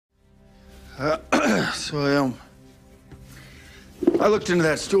So I looked into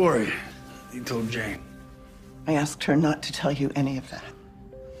that story you told Jane. I asked her not to tell you any of that.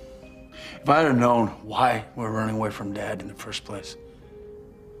 If I had known why we're running away from Dad in the first place,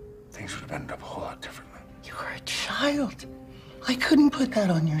 things would have ended up a whole lot differently. You were a child. I couldn't put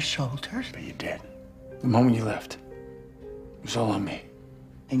that on your shoulders. But you did. The moment you left, it was all on me.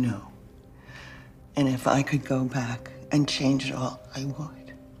 I know. And if I could go back and change it all, I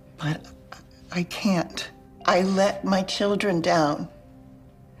would. But I can't. I let my children down.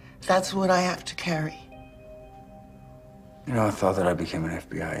 That's what I have to carry. You know, I thought that I became an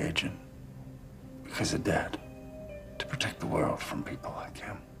FBI agent because of Dad, to protect the world from people like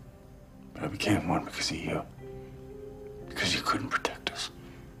him. But I became one because of you. Because you couldn't protect us.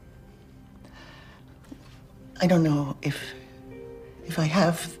 I don't know if I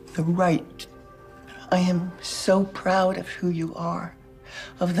have the right. I am so proud of who you are,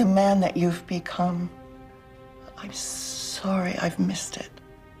 of the man that you've become. I'm sorry I've missed it.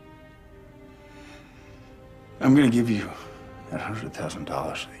 I'm gonna give you that $100,000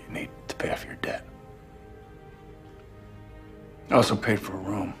 that you need to pay off your debt. I also paid for a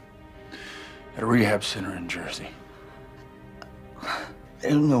room at a rehab center in Jersey. I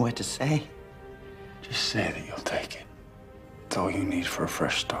don't know what to say. Just say that you'll take it. It's all you need for a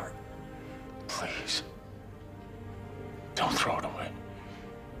fresh start. Please. Don't throw it away.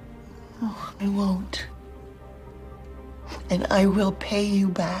 Oh, I won't. And I will pay you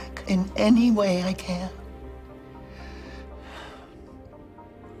back in any way I can.